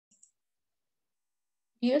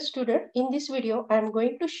Dear student, in this video, I am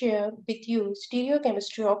going to share with you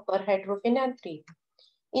stereochemistry of perhydrophenanthrene.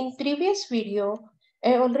 In previous video,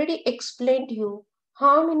 I already explained you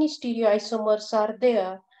how many stereoisomers are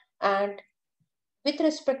there, and with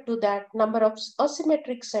respect to that, number of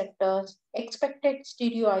asymmetric centers, expected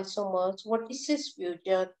stereoisomers, what is cis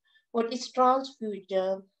fusion, what is trans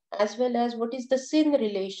fusion, as well as what is the syn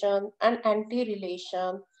relation and anti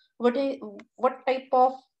relation, what type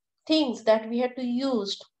of things that we have to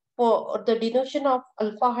use for the denotation of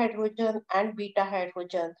alpha hydrogen and beta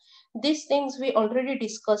hydrogen. These things we already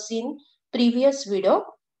discussed in previous video.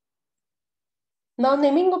 Now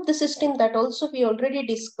naming of the system, that also we already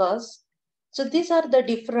discussed. So these are the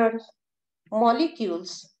different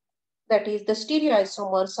molecules, that is the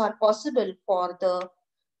stereoisomers, are possible for the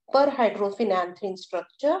perhydrophenanthrene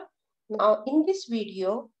structure. Now in this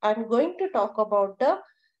video, I'm going to talk about the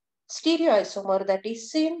stereoisomer, that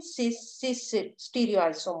is Syn Cis Cis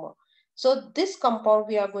stereoisomer. So this compound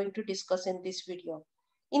we are going to discuss in this video.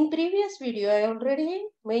 In previous video, I already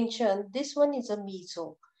mentioned this one is a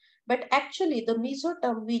meso, but actually the meso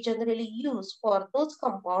term we generally use for those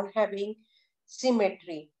compound having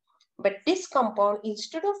symmetry. But this compound,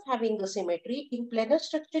 instead of having a symmetry, in planar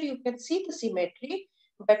structure you can see the symmetry,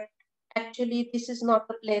 but actually this is not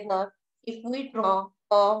a planar if we draw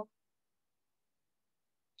a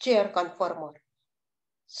chair conformer.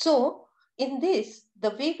 So in this, the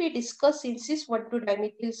way we discuss in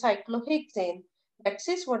cis-1,2-dimethyl cyclohexane, that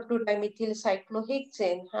cis-1,2-dimethyl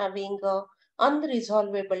cyclohexane having a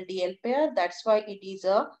unresolvable DL pair, that's why it is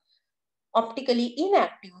a optically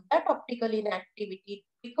inactive. That optical inactivity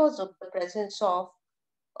because of the presence of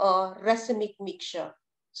a racemic mixture.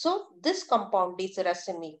 So this compound is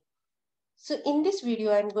racemic. So in this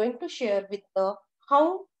video, I'm going to share with the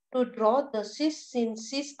how to draw the cis syn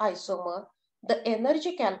cis isomer, the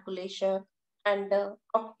energy calculation, and the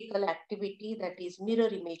optical activity, that is mirror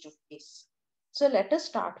image of this. So let us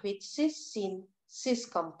start with cis syn cis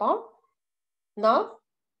compound. Now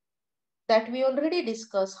that we already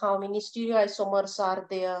discussed how many stereoisomers are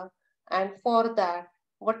there, and for that,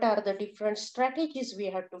 what are the different strategies we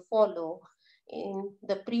have to follow. In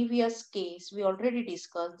the previous case, we already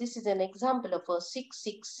discussed, this is an example of a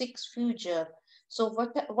 6-6-6 fusion. So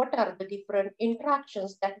what are the different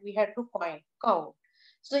interactions that we had to count?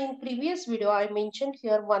 So in previous video, I mentioned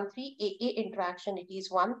here 1,3-AA interaction, it is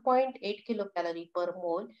 1.8 kilocalorie per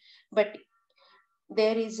mole, but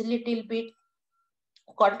there is a little bit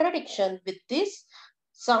contradiction with this.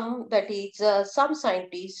 Some, that is some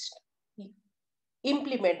scientists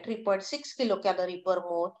implement 3.6 kilocalorie per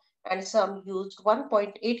mole and some used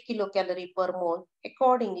 1.8 kilocalorie per mole.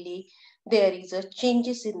 Accordingly, there is a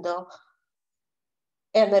changes in the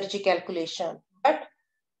energy calculation. But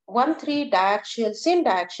 1,3-diaxial syn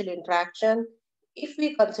diaxial interaction, if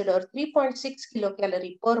we consider 3.6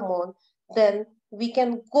 kilocalorie per mole, then we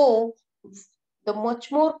can go the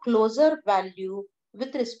much more closer value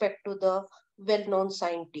with respect to the well-known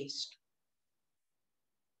scientist.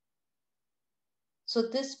 So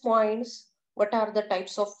this points, what are the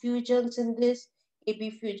types of fusions in this?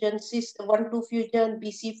 AB fusion, cis 1,2 fusion,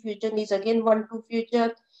 BC fusion is again 1,2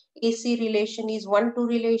 fusion, AC relation is 1,2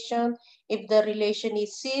 relation. If the relation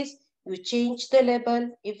is cis, you change the label.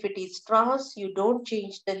 If it is trans, you don't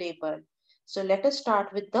change the label. So let us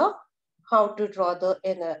start with the how to draw the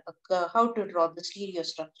stereo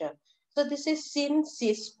structure. So this is Syn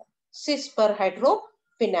Cis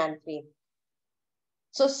Perhydrophenanthrene.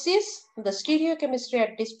 So cis, the stereochemistry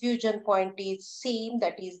at this fusion point is same,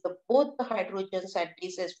 that is the both the hydrogens at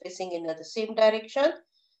this is facing in the same direction.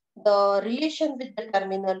 The relation with the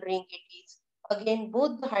terminal ring, it is again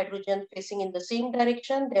both the hydrogen facing in the same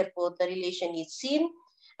direction, therefore the relation is syn,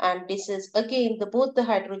 and this is again the both the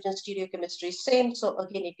hydrogen stereochemistry is same, so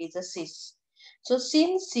again it is a cis. So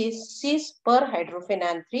Syn cis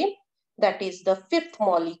perhydrophenanthrene, that is the fifth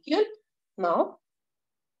molecule. Now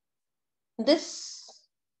this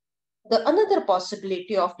the another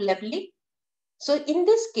possibility of labeling. So in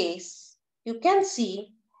this case, you can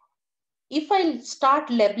see if I start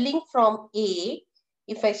labeling from A,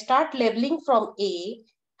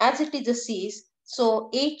 as it is a cis, so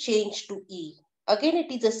A change to E. Again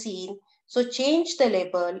it is a syn, so change the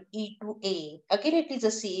label E to A. Again it is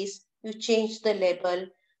a cis, you change the label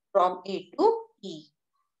from A to E.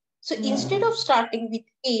 So instead of starting with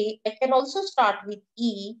A, I can also start with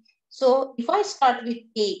E. So if I start with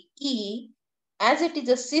A, E, as it is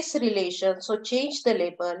a cis relation, so change the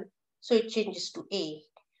label, so it changes to A.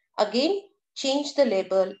 Again, change the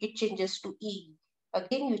label, it changes to E.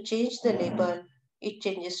 Again, you change the label, it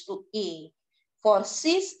changes to A. For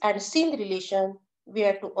cis and syn relation, we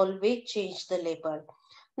have to always change the label.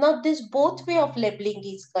 Now this both way of labeling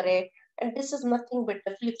is correct, and this is nothing but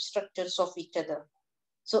the flip structures of each other.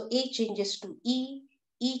 So A changes to E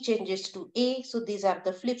changes to A, so these are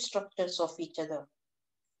the flip structures of each other.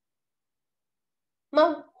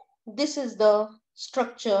 Now this is the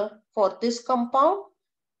structure for this compound.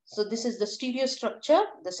 So this is the stereo structure,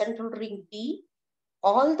 the central ring B.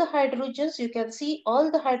 All the hydrogens, you can see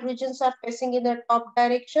all the hydrogens are facing in the top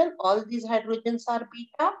direction. All these hydrogens are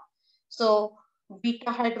beta. So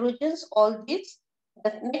beta hydrogens, all these.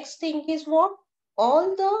 The next thing is what?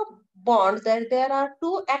 All the bonds, there are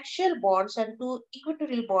two axial bonds and two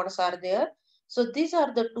equatorial bonds are there. So these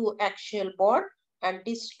are the two axial bond and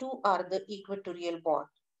these two are the equatorial bond.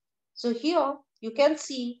 So here you can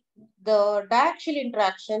see the diaxial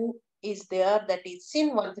interaction is there, that is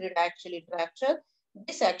Syn 1,3 diaxial interaction,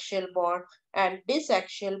 this axial bond and this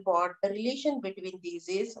axial bond. The relation between these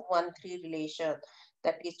is 1,3 relation,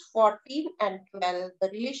 that is 14 and 12. The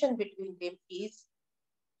relation between them is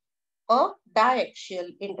a diaxial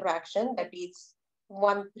interaction, that is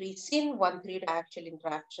 1,3 Syn 1,3 diaxial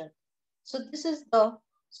interaction. So this is the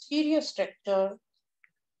stereo structure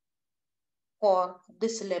for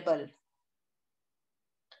this label.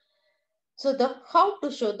 So how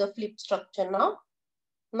to show the flip structure now?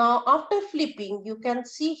 Now after flipping, you can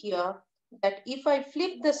see here that if I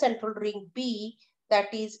flip the central ring B,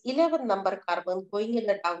 that is 11 number carbon going in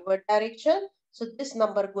the downward direction. So this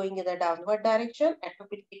number going in the downward direction,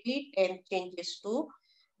 automatically 10 changes to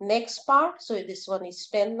next part. So this one is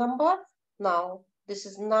 10 number. Now this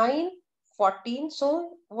is 9, 14.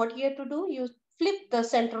 So what you have to do, you flip the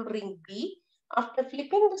central ring B. After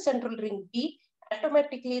flipping the central ring B,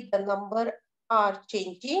 automatically the number are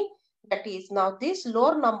changing. That is, now this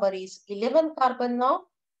lower number is 11 carbon now,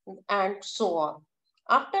 and so on.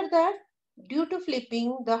 After that, due to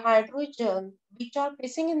flipping, the hydrogen which are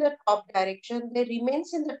facing in the top direction, they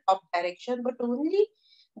remains in the top direction, but only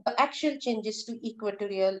the axial changes to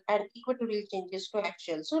equatorial and equatorial changes to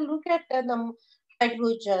axial. So look at the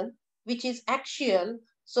hydrogen which is axial.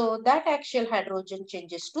 So that axial hydrogen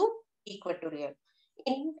changes to equatorial.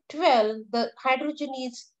 In 12, the hydrogen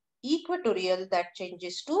is equatorial, that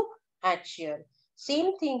changes to axial.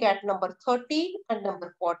 Same thing at number 13 and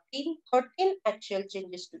number 14. 13 axial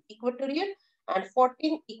changes to equatorial and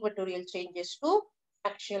 14 equatorial changes to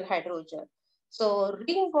axial hydrogen. So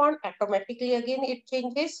ring bond automatically again it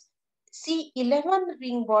changes. C11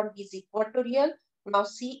 ring bond is equatorial. Now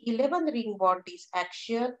C11 ring bond is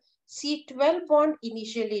axial. C12 bond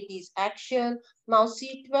initially it is axial. Now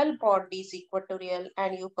C12 bond is equatorial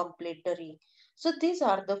and you complete the ring. So these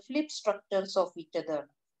are the flip structures of each other.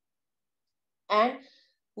 And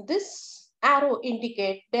this arrow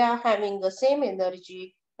indicate they are having the same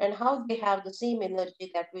energy, and how they have the same energy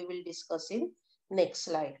that we will discuss in next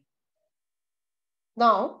slide.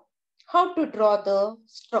 Now, how to draw the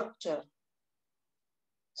structure.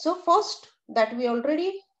 So first, that we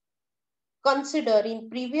already consider in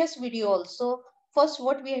previous video also, first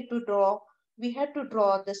what we had to draw, we had to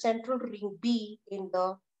draw the central ring B in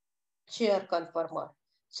the chair conformer.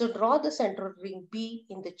 So draw the central ring B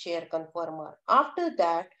in the chair conformer. After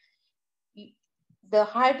that, the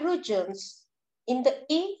hydrogens in the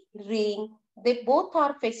A ring, they both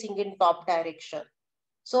are facing in top direction.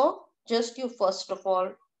 So just you first of all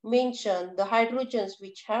mention the hydrogens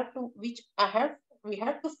which we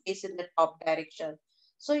have to face in the top direction.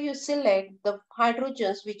 So you select the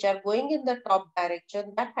hydrogens which are going in the top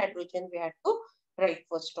direction, that hydrogen we have to write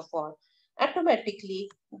first of all. Automatically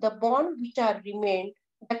the bond which are remained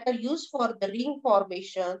that are used for the ring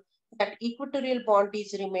formation, that equatorial bond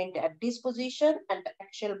is remained at this position and the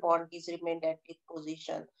axial bond is remained at this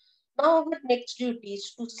position. Now our next duty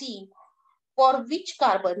is to see for which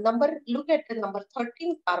carbon number. Look at the number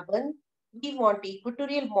 13 carbon, we want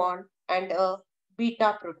equatorial bond and a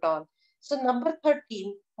beta proton. So number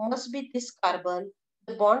 13 must be this carbon,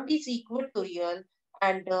 the bond is equatorial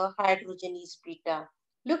and the hydrogen is beta.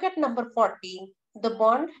 Look at number 14, the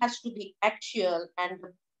bond has to be axial and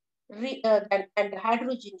the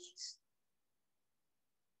hydrogen is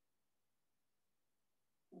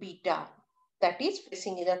beta, that is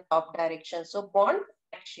facing in the top direction. So bond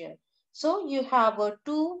axial. So you have a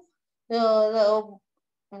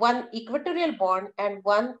one equatorial bond and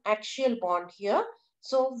one axial bond here.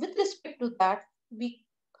 So with respect to that, we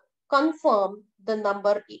confirm the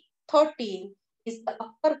number 13 is the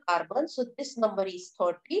upper carbon. So this number is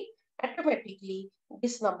 30. Automatically,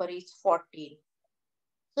 this number is 14.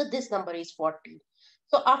 So this number is 40.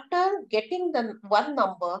 So after getting the one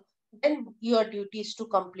number, then your duty is to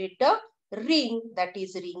complete the ring, that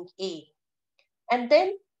is ring A. And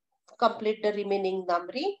then complete the remaining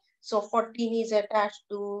numbering. So 14 is attached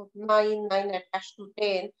to 9, 9 attached to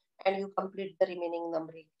 10, and you complete the remaining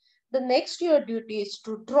numbering. The next your duty is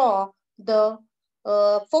to draw the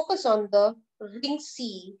focus on the ring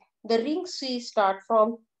C. The ring C start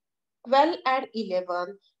from 12 and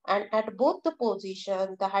 11, and at both the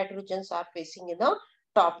position the hydrogens are facing in a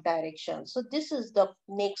top direction. So this is the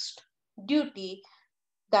next duty,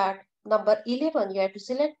 that number 11, you have to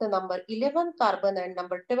select the number 11 carbon and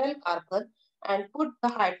number 12 carbon and put the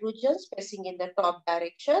hydrogens facing in the top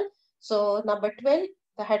direction. So number 12,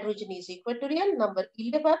 the hydrogen is equatorial, number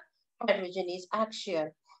 11, hydrogen is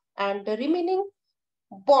axial. And the remaining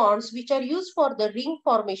bonds which are used for the ring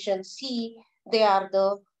formation C, they are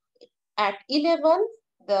the at 11,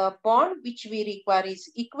 the bond which we require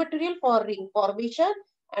is equatorial for ring formation,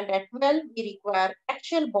 and at 12, we require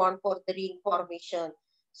axial bond for the ring formation.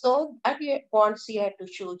 So that bonds you have to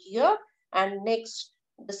show here. And next,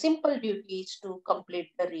 the simple duty is to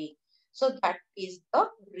complete the ring. So that is the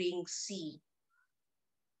ring C.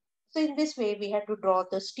 So in this way, we have to draw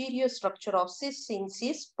the stereo structure of Cis Syn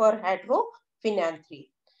Cis Perhydrophenanthrene.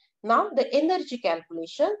 Now the energy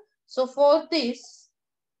calculation. So for this,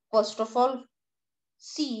 first of all,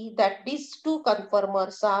 see that these two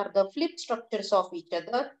conformers are the flip structures of each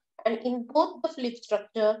other, and in both the flip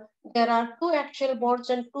structure there are two axial bonds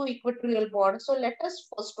and two equatorial bonds. So let us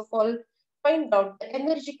first of all find out the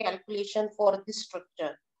energy calculation for this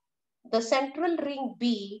structure. The central ring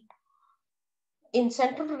B, in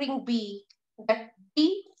central ring B, that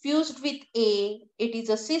B fused with A, it is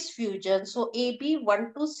a cis fusion. So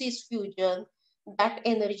AB12 cis fusion, that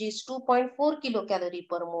energy is 2.4 kilocalorie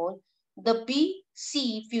per mole. The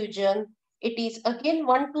BC fusion, it is again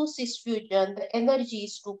 1,2 cis fusion, the energy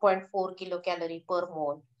is 2.4 kilocalorie per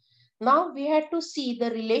mole. Now we have to see the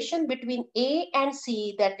relation between A and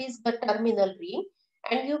C, that is the terminal ring.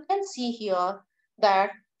 And you can see here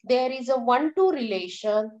that there is a 1-2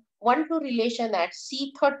 relation, 1-2 relation at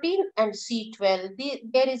C13 and C12.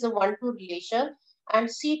 There is a 1-2 relation, and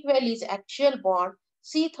C12 is axial bond,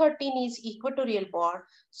 C13 is equatorial bond.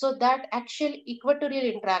 So that axial equatorial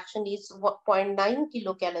interaction is 0.9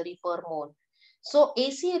 kilocalorie per mole. So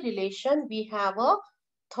AC relation, we have a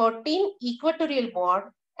 13 equatorial bond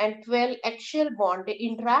and 12 axial bond. They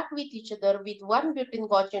interact with each other with one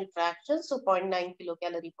Butin-Gauge interaction, so 0.9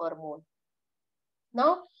 kilocalorie per mole.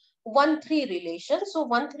 Now, 1-3 relation. So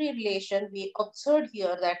 1-3 relation, we observed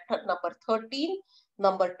here that number 13,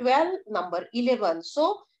 number 12, number 11.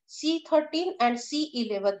 So C13 and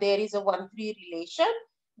C11, there is a 1-3 relation.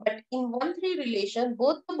 But in 1-3 relation,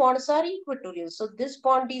 both the bonds are equatorial. So this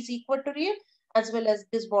bond is equatorial as well as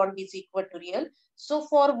this bond is equatorial. So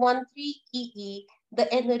for 1,3 EE,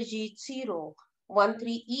 the energy is 0. 1,3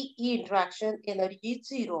 EE interaction energy is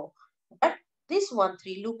 0. But this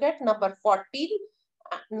 1,3, look at number 14,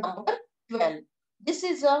 number 12. This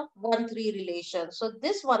is a 1,3 relation. So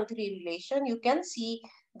this 1,3 relation, you can see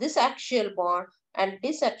this axial bond and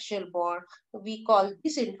this axial bond. We call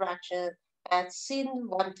this interaction as Syn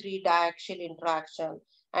 1,3 diaxial interaction.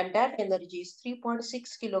 And that energy is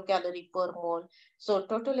 3.6 kilocalorie per mole. So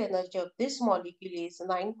total energy of this molecule is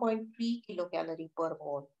 9.3 kilocalorie per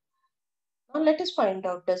mole. Now let us find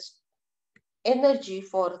out the energy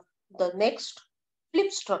for the next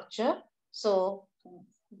flip structure. So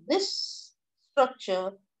this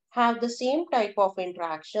structure have the same type of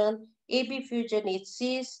interaction. AB fusion is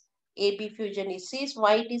cis, AB fusion is cis.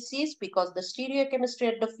 Why it is cis? Because the stereochemistry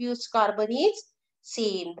at the fused carbon is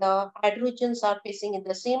same. The hydrogens are facing in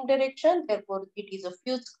the same direction. Therefore, it is a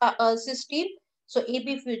fused cysteine. So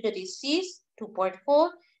AB fusion is cis 2.4.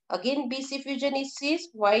 Again, BC fusion is cis.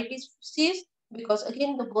 Why it is cis? Because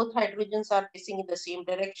again, the both hydrogens are facing in the same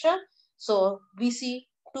direction. So BC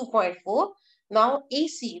 2.4. Now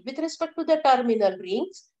AC, with respect to the terminal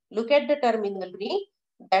rings, look at the terminal ring,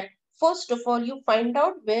 that first of all you find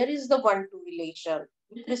out where is the 1-2 relation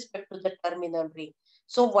with respect to the terminal ring.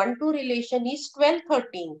 So 1-2 relation is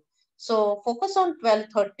 12-13. So focus on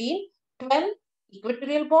 12-13, 12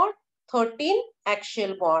 equatorial bond, 13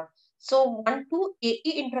 axial bond. So 1-2 AE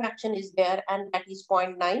interaction is there, and that is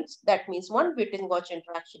 0.9. That means one Butin-Gauge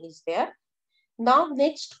interaction is there. Now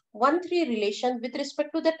next 1-3 relation with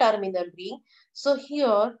respect to the terminal ring. So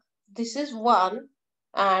here this is 1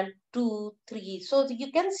 and 2, 3. So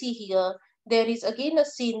you can see here there is again a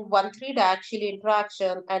Syn 1,3 diaxial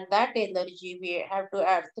interaction, and that energy we have to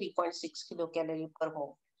add 3.6 kilocalorie per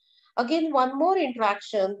mole. Again, one more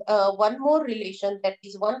interaction, one more relation, that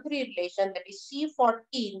is 1-3 relation, that is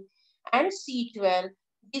C14 and C12.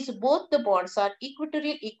 These both the bonds are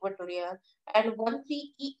equatorial, and 1,3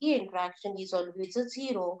 EE interaction is always a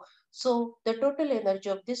 0. So the total energy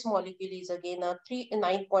of this molecule is again a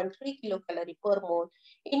 9.3 kilocalorie per mole,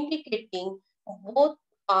 indicating both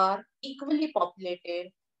are equally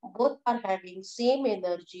populated, both are having same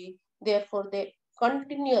energy, therefore they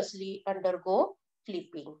continuously undergo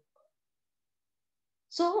flipping.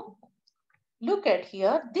 So look at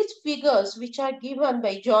here, these figures which are given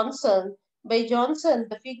by Johnson,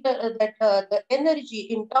 the figure that the energy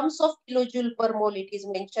in terms of kilojoule per mole, it is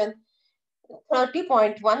mentioned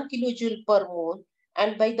 30.1 kilojoule per mole,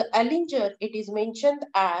 and by the Allinger it is mentioned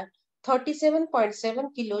at 37.7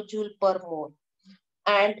 kilojoule per mole.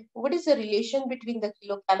 And what is the relation between the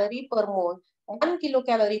kilocalorie per mole? 1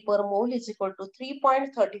 kilocalorie per mole is equal to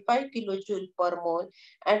 3.35 kilojoule per mole,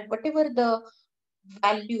 and whatever the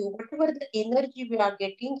value, whatever the energy we are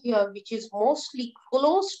getting here, which is mostly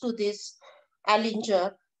close to this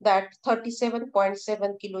Allinger, that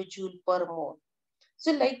 37.7 kilojoule per mole.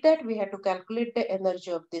 So like that, we have to calculate the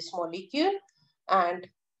energy of this molecule, and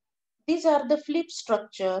these are the flip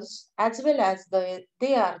structures as well as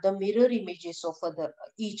they are the mirror images of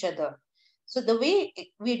each other. So the way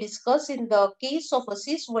we discuss in the case of a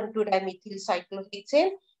cis-1,2-dimethyl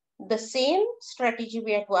cyclohexane, the same strategy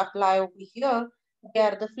we have to apply over here. They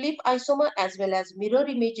are the flip isomer as well as mirror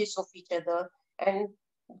images of each other, and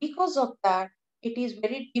because of that, it is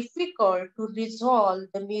very difficult to resolve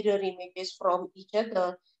the mirror images from each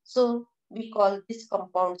other. So we call these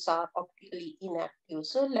compounds are optically inactive.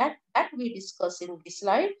 So that we discuss in this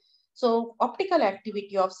slide. So optical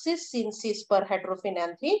activity of Cis Syn Cis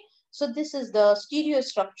Perhydrophenanthrene. So this is the stereo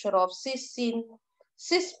structure of Cis Syn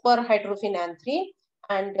Cis Perhydrophenanthrene,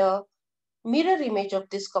 and mirror image of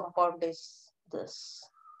this compound is this.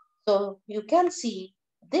 So you can see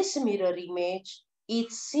this mirror image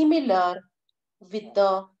is similar with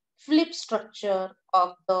the flip structure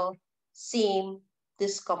of the same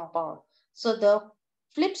this compound. So the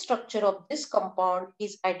flip structure of this compound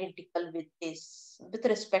is identical with this with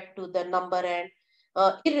respect to the number and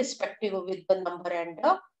irrespective with the number and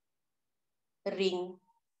the ring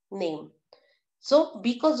name. So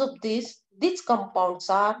because of this, these compounds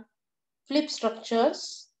are flip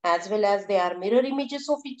structures as well as they are mirror images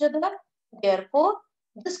of each other. Therefore,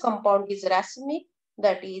 this compound is racemic,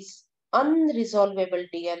 that is unresolvable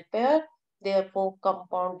DL pair. Therefore,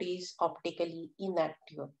 compound is optically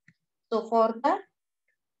inactive. So for that,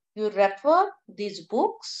 you refer these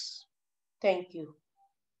books. Thank you.